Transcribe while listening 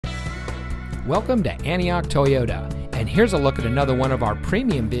Welcome to Antioch Toyota, and here's a look at another one of our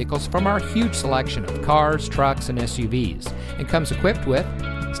premium vehicles from our huge selection of cars, trucks, and SUVs, and comes equipped with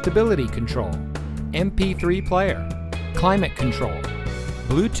stability control, MP3 player, climate control,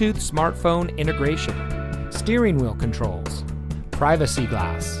 Bluetooth smartphone integration, steering wheel controls, privacy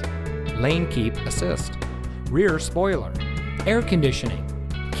glass, lane keep assist, rear spoiler, air conditioning,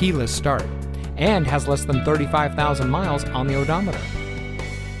 keyless start, and has less than 35,000 miles on the odometer.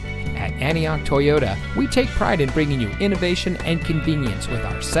 At Antioch Toyota, we take pride in bringing you innovation and convenience with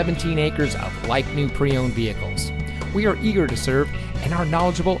our 17 acres of like-new pre-owned vehicles. We are eager to serve, and our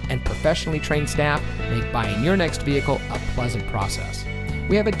knowledgeable and professionally trained staff make buying your next vehicle a pleasant process.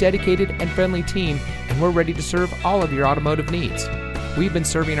 We have a dedicated and friendly team, and we're ready to serve all of your automotive needs. We've been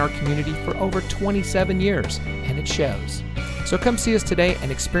serving our community for over 27 years, and it shows. So come see us today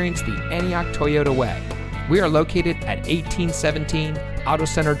and experience the Antioch Toyota way. We are located at 1817 Auto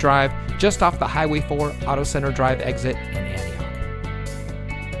Center Drive, just off the Highway 4 Auto Center Drive exit in Antioch.